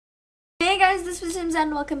guys, this is Sims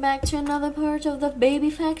and welcome back to another part of the baby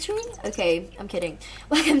factory. Okay, I'm kidding.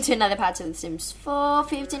 Welcome to another part of the Sims 4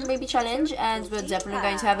 15 baby challenge, and we're definitely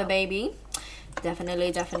going to have a baby.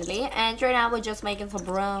 Definitely. And right now we're just making some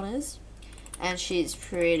brownies. And she's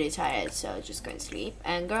pretty tired, so just going to sleep.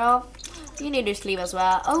 And girl, you need to sleep as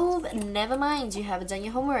well. Oh, never mind, you haven't done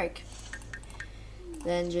your homework.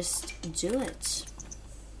 Then just do it.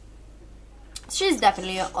 She's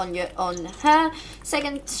definitely on her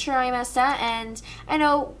second trimester, and I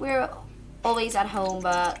know we're always at home,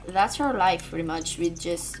 but that's her life pretty much. We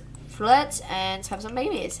just flirt and have some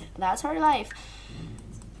babies. That's her life.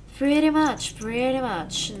 Pretty much.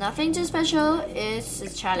 Nothing too special. It's a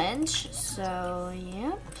challenge. So,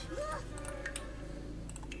 yep.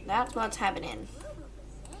 That's what's happening.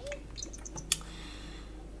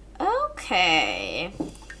 Okay.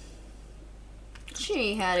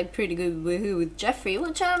 She had a pretty good woohoo with Jeffrey,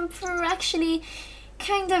 which I'm actually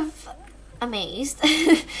kind of amazed.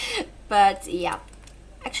 But yeah.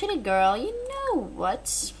 Actually, girl, you know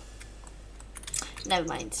what? Never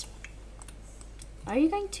mind. Are you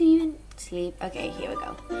going to even sleep? Okay, here we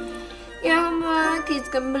go. Your homework is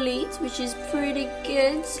complete, which is pretty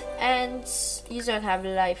good. And you don't have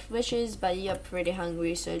life wishes, but you're pretty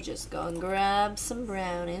hungry, so just go and grab some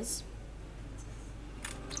brownies.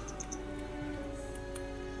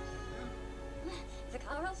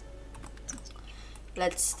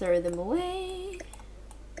 Let's throw them away.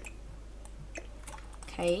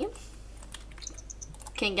 Okay.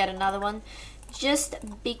 Can get another one. Just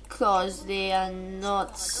because they are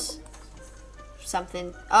not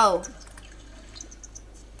something. Oh.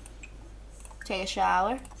 Take a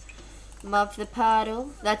shower. Mop the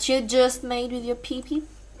puddle that you just made with your pee-pee.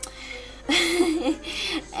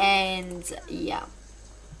 And yeah.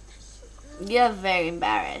 You're very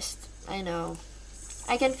embarrassed. I know.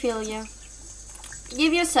 I can feel you.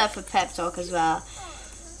 Give yourself a pep talk as well.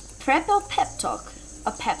 Prep or pep talk?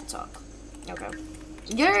 A pep talk. Okay.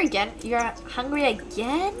 You're hungry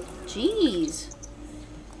again? Jeez.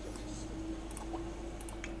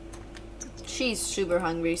 She's super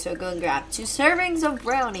hungry, so go and grab 2 servings of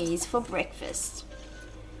brownies for breakfast.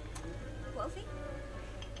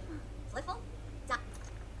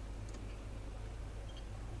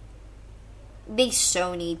 They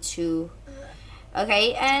so need to.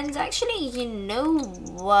 Okay, and actually, you know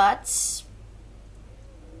what?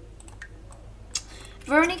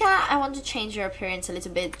 Veronica, I want to change your appearance a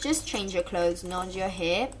little bit. Just change your clothes, not your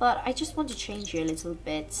hair. But I just want to change you a little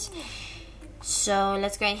bit. So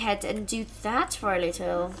let's go ahead and do that for a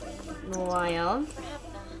little while.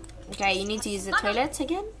 Okay, you need to use the toilet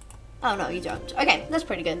again? Oh, no, you don't. Okay, that's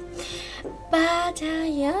pretty good. But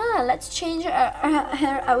yeah, let's change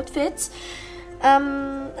her outfit.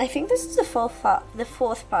 I think this is the fourth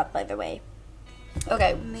part, by the way.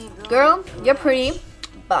 Okay, girl, you're pretty,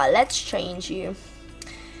 but let's change you.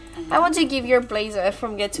 I want to give your blazer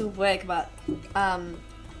from Get to Work, but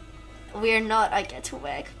we're not at Get to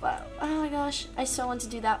Work. But oh my gosh, I so want to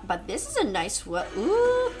do that. But this is a nice sweater.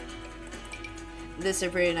 Ooh, this is a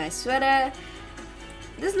pretty nice sweater.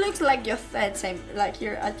 This looks like your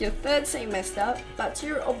you're at your third semester, but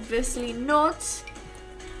you're obviously not.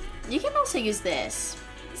 You can also use this.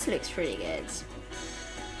 This looks pretty good.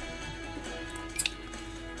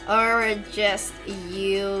 Or just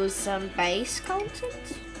use some base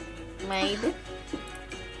content, maybe.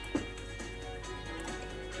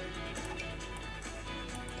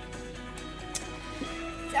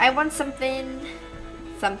 I want something.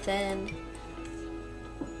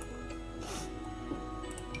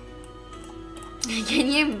 Can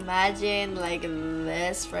you imagine like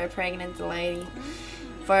this for a pregnant lady?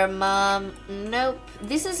 For a mom, nope.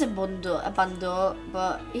 This is a bundle,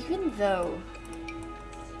 but even though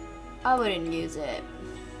I wouldn't use it.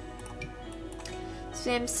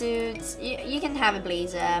 Swimsuits, you can have a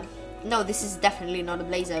blazer. No, this is definitely not a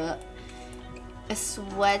blazer. A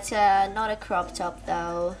sweater, not a crop top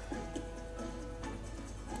though.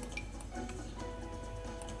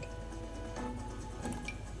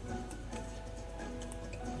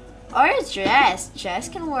 Or a dress. Dress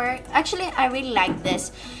can work. Actually, I really like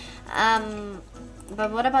this.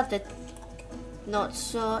 But what about the not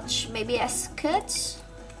such? Maybe a skirt?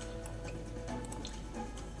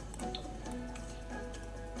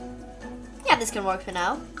 Yeah, this can work for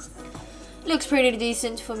now. Looks pretty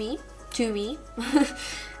decent for me. To me. I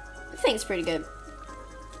think it's pretty good.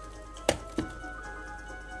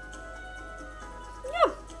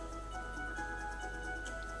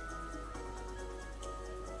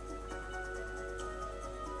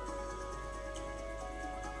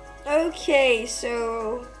 Okay,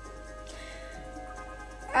 so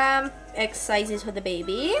I'm excited for the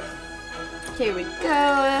baby. Here we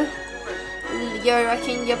go. You're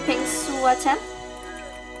rocking your pink sweater.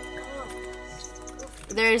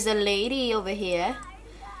 There's a lady over here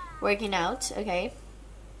working out. Okay.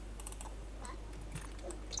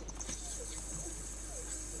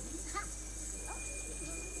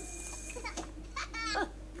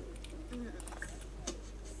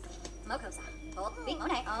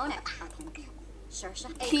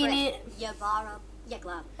 Clean it.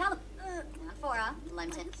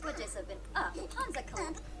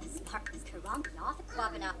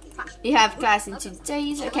 You have class in 2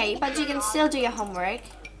 days. Okay, but you can still do your homework.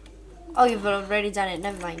 Oh, you've already done it.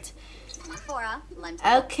 Never mind.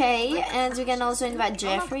 Okay, and we can also invite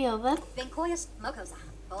Jeffrey over.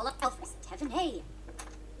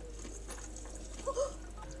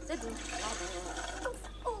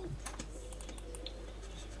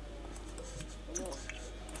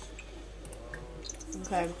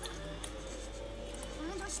 Okay.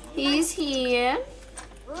 He's here.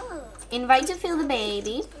 Invite to feel the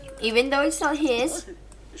baby, even though it's not his.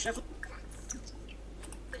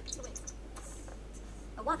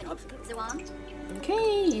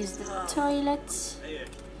 Okay, use the toilet.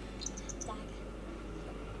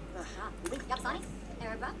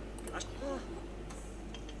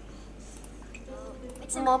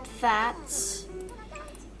 Mop that.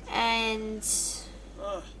 And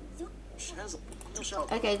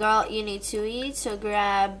okay, girl, you need to eat, so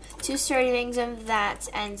grab 2 servings of that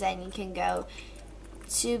and then you can go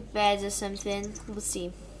to bed or something. We'll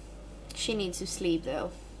see. She needs to sleep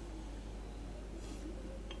though.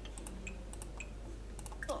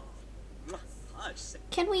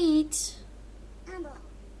 Can we eat?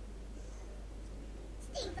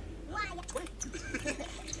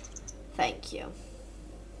 Thank you.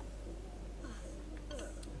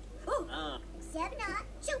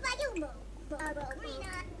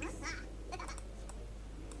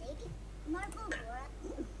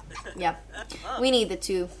 Yeah, we need the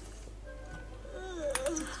 2.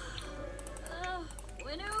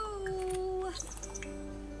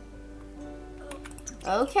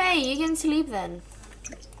 Okay, you can sleep then.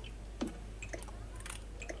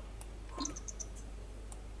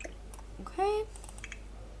 Okay.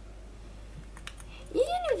 You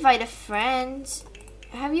can invite a friend.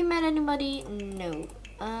 Have you met anybody? No.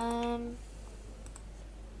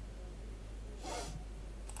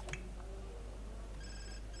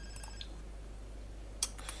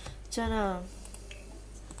 Don't know.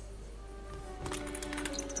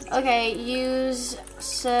 Okay, use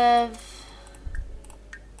serve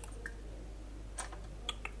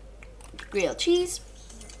grilled cheese.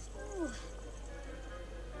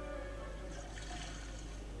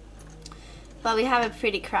 But we have a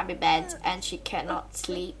pretty crappy bed and she cannot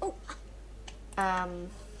sleep.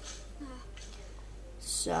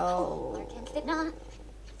 So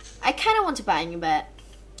I kind of want to buy a new bed,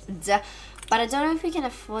 but I don't know if we can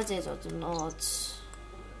afford it or not.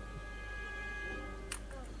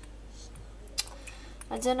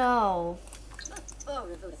 I don't know.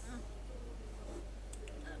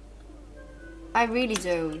 I really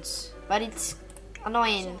don't, but it's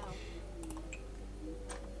annoying.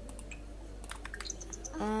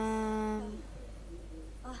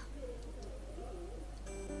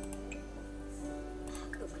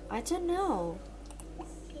 I don't know.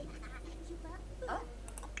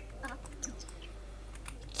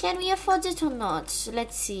 Can we afford it or not?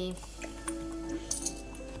 Let's see.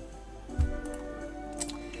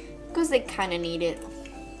 Because they kind of need it.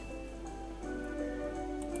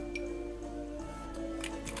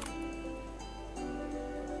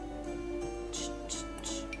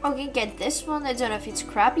 Okay, get this one. I don't know if it's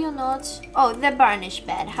crappy or not. Oh, the varnish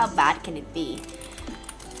bed. How bad can it be?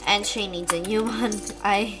 And she needs a new one.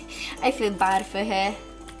 I feel bad for her.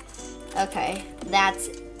 Okay, that's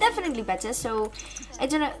definitely better. So I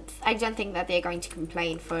don't think that they're going to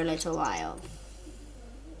complain for a little while.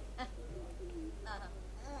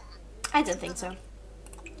 I don't think so.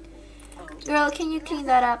 Girl, can you clean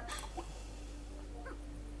that up?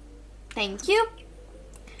 Thank you.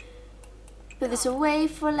 Put this away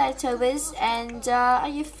for leftovers. And are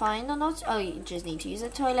you fine or not? Oh, you just need to use the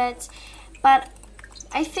toilet. But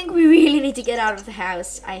I think we really need to get out of the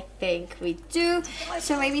house. I think we do.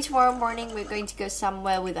 So maybe tomorrow morning we're going to go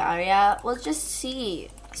somewhere with Arya. We'll just see.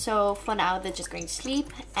 So for now they're just going to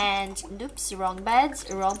sleep. And oops, wrong beds,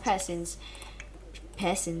 wrong persons.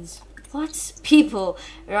 Persons? What? People.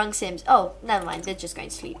 Wrong Sims. Oh, never mind. They're just going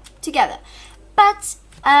to sleep together. But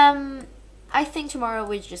I think tomorrow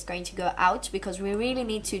we're just going to go out because we really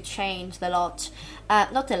need to change the lot.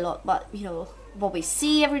 Not a lot, but you know, what we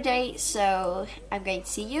see every day. So I'm going to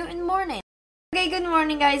see you in the morning. Okay, good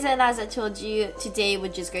morning guys, and as I told you, today we're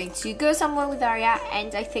just going to go somewhere with Arya,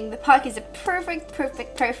 and I think the park is a perfect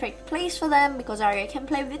place for them because Arya can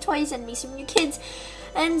play with the toys and meet some new kids,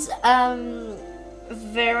 and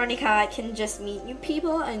Veronica can just meet new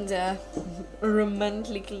people and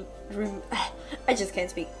romantically, I just can't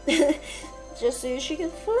speak. Just so she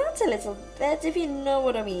can flirt a little bit, if you know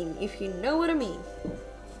what I mean,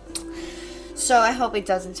 So I hope it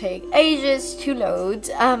doesn't take ages to load,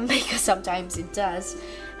 because sometimes it does,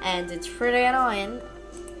 and it's pretty annoying.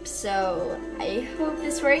 So I hope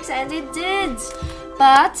this works, and it did.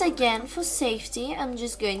 But again, for safety, I'm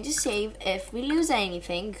just going to save if we lose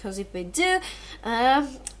anything, because if we do,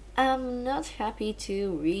 I'm not happy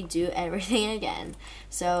to redo everything again.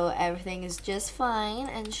 So everything is just fine,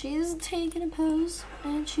 and she's taking a pose,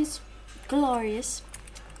 and she's glorious.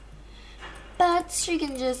 But she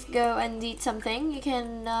can just go and eat something. You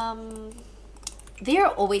can, they're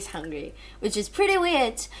always hungry, which is pretty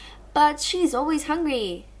weird, but she's always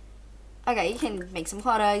hungry. Okay, you can make some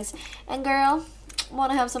hot dogs. And girl,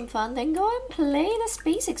 wanna have some fun? Then go and play the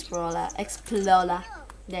Space Explorer.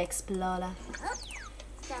 The Explorer.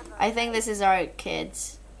 I think this is our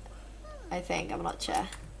kids. I'm not sure.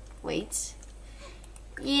 Wait.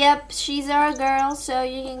 Yep, she's our girl, so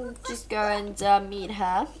you can just go and meet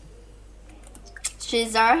her.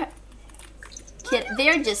 She's our kid.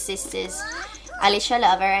 They're just sisters. Alicia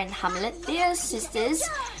Lover and Hamlet. They're sisters.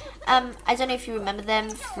 I don't know if you remember them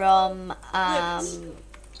from oh,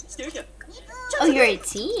 you're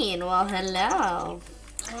 18. Well, hello.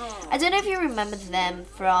 I don't know if you remember them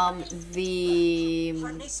from the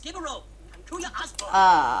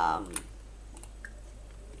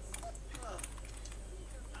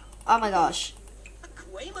oh my gosh.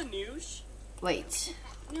 Wait.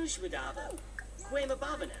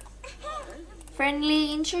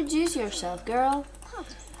 Friendly, introduce yourself, girl.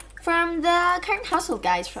 From the current household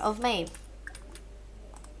guys of May.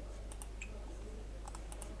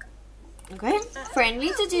 Okay. Friendly,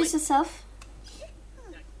 introduce yourself.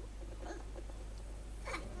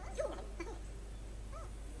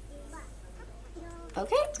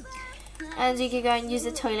 Okay. And you can go and use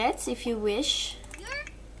the toilets if you wish.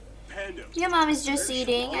 Your mom is just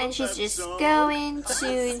eating, and she's just going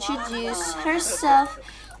to introduce herself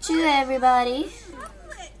to everybody.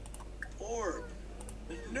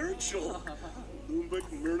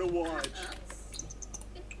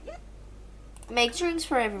 Make drinks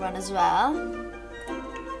for everyone as well.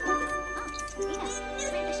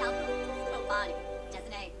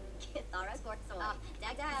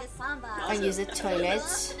 And use the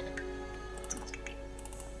toilets.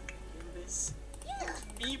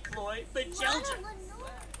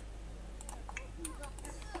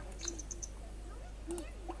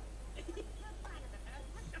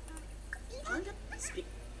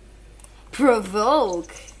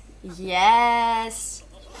 Provoke. Yes.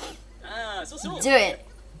 Do it.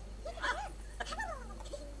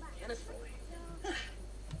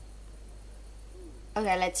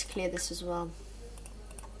 Okay, let's clear this as well.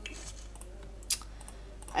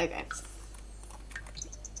 Okay.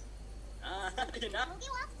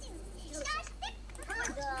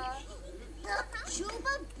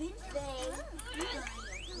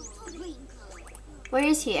 Where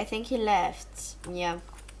is he? I think he left. Yeah.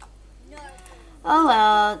 Oh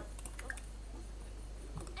well.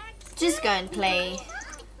 Just go and play.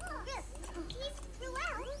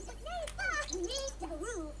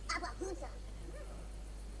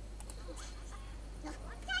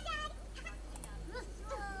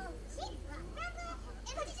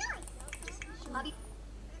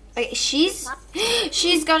 Okay, she's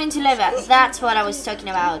gone into labor. That's what I was talking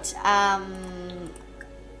about.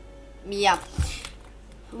 Yeah.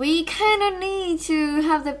 We kind of need to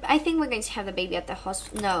have I think we're going to have the baby at the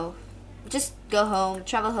hospital. No. Just go home,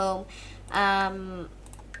 travel home.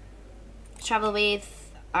 Travel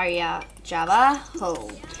with Arya Java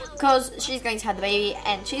home. Because she's going to have the baby,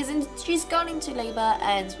 and she's gone into labor,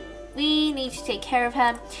 and we need to take care of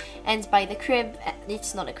her. And by the crib,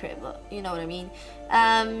 it's not a crib, but you know what I mean.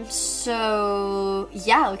 So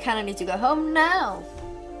yeah, we kind of need to go home now.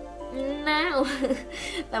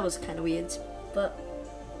 That was kind of weird, but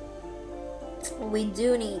we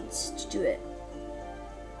do need to do it.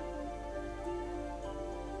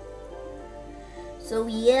 So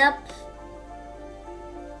yep.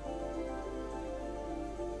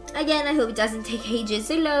 Again, I hope it doesn't take ages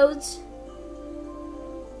to load,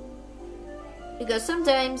 because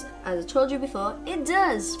sometimes, as I told you before, it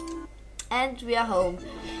does. And we are home.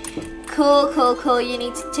 Cool. You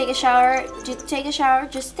need to take a shower. Just take a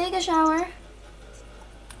shower.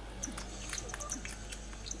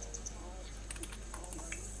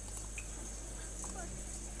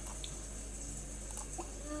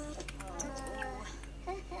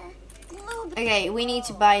 Okay, we need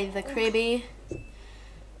to buy the cribby.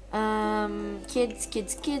 Kids,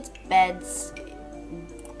 beds,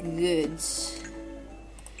 goods.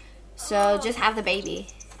 So just have the baby.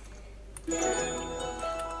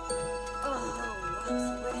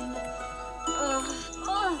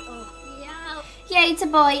 Yeah, it's a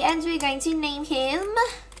boy, and we're going to name him.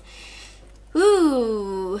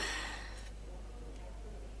 Ooh.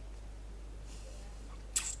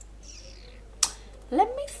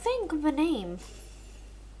 Let me think of a name.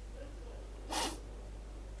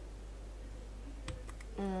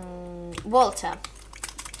 Walter.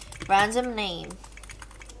 Random name.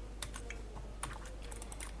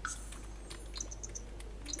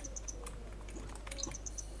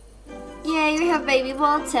 Yeah, you have baby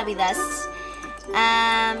Walter with us.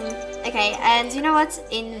 Okay, and you know what?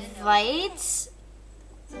 Invite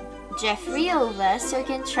Jeffrey over so we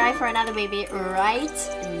can try for another baby right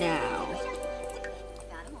now.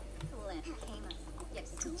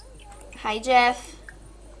 Hi, Jeff.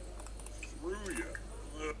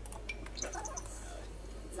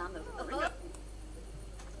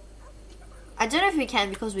 I don't know if we can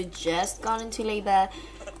because we just got into labor.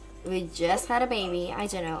 We just had a baby. I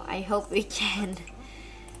don't know. I hope we can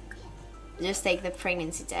just take the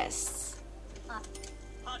pregnancy tests.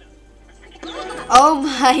 Oh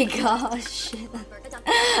my gosh.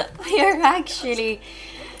 We're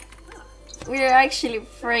actually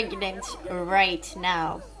pregnant right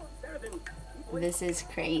now. This is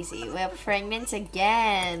crazy. We're pregnant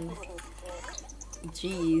again.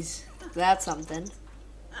 Jeez, that's something.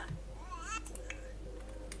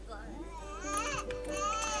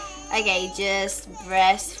 Okay, just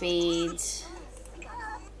breastfeed.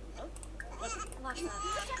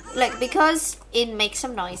 Look, because it makes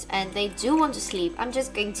some noise and they do want to sleep, I'm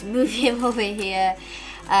just going to move him over here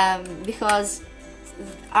because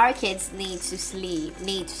our kids need to sleep,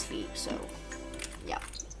 so yeah.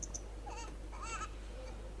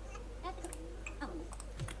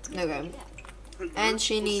 Okay. And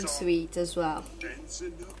she needs sweet as well.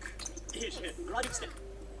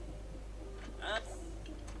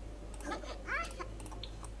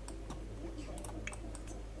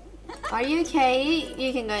 Are you okay?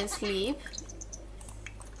 You can go and sleep.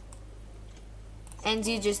 And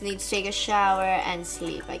you just need to take a shower and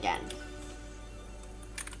sleep again.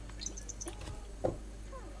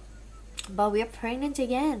 But we are pregnant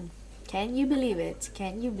again. Can you believe it?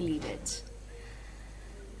 Can you believe it?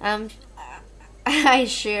 I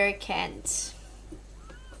sure can't.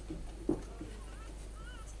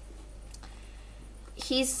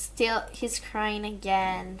 He's crying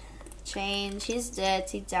again. Change his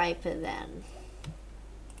dirty diaper then.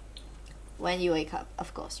 When you wake up,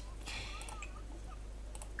 of course.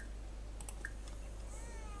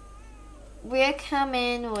 We're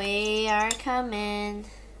coming, we are coming.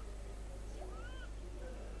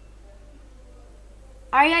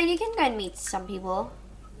 Arya, you can go and meet some people.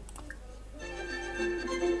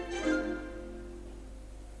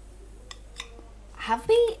 Have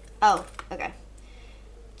we? Oh, okay.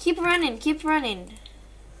 Keep running, keep running.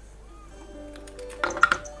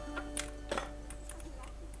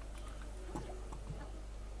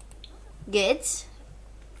 Good.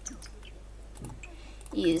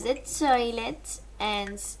 Use the toilet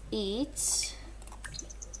and eat.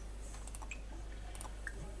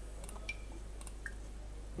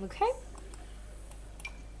 Okay.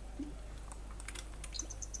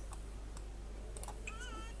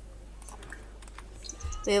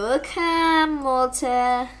 We will come,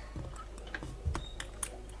 Walter.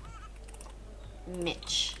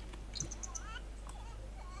 Mitch.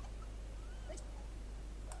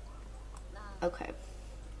 Okay.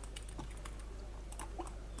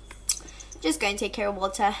 Just go and take care of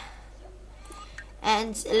Walter.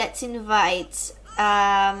 And let's invite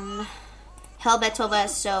Helbert over,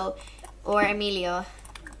 or Emilio,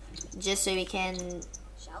 just so we can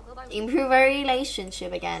improve our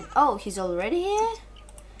relationship again. Oh, he's already here?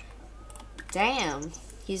 Damn.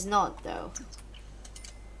 He's not though.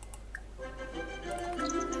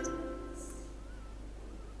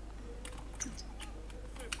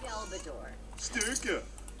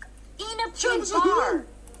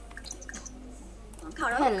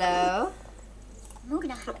 Hello.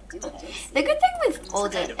 The good thing with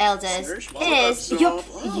older elders is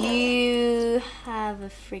you have a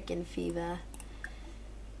freaking fever.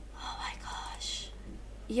 Oh my gosh.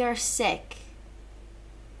 You're sick.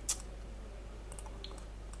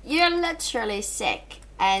 You're literally sick.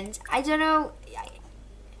 And I don't know.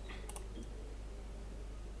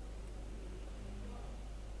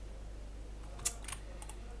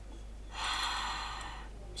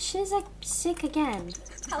 She's like sick again.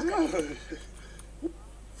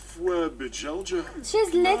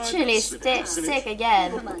 She's literally sick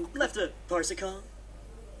again. Left a Parsicon.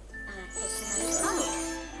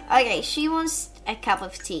 Okay, she wants a cup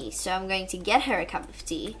of tea, so I'm going to get her a cup of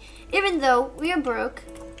tea. Even though we are broke,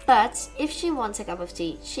 but if she wants a cup of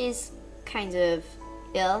tea, she's kind of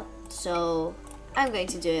ill, so I'm going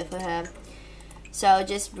to do it for her. So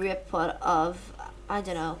just brew a pot of, I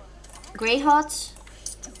don't know, grey hot.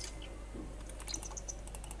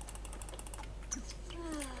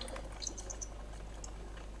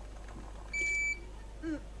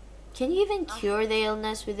 Can you even cure the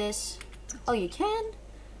illness with this? Oh, you can?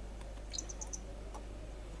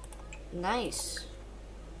 Nice.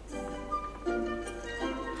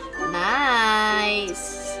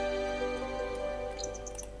 Nice.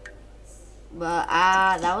 Well,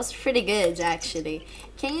 that was pretty good actually.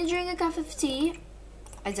 Can you drink a cup of tea?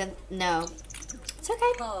 I don't know. It's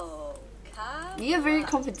okay. You're very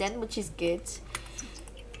confident, which is good.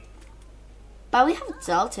 But we have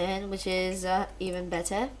Dalton, which is even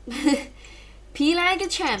better. Pee like a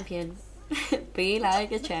champion. Pee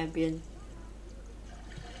like a champion.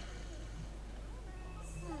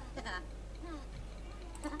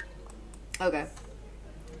 Okay.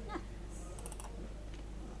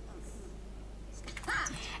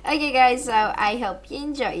 Okay guys, so I hope you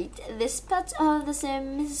enjoyed this part of the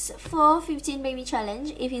Sims 4 15 baby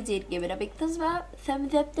challenge. If you did, give it a big thumbs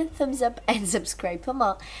up, and subscribe for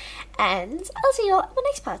more. And I'll see you all in the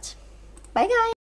next part. Bye guys!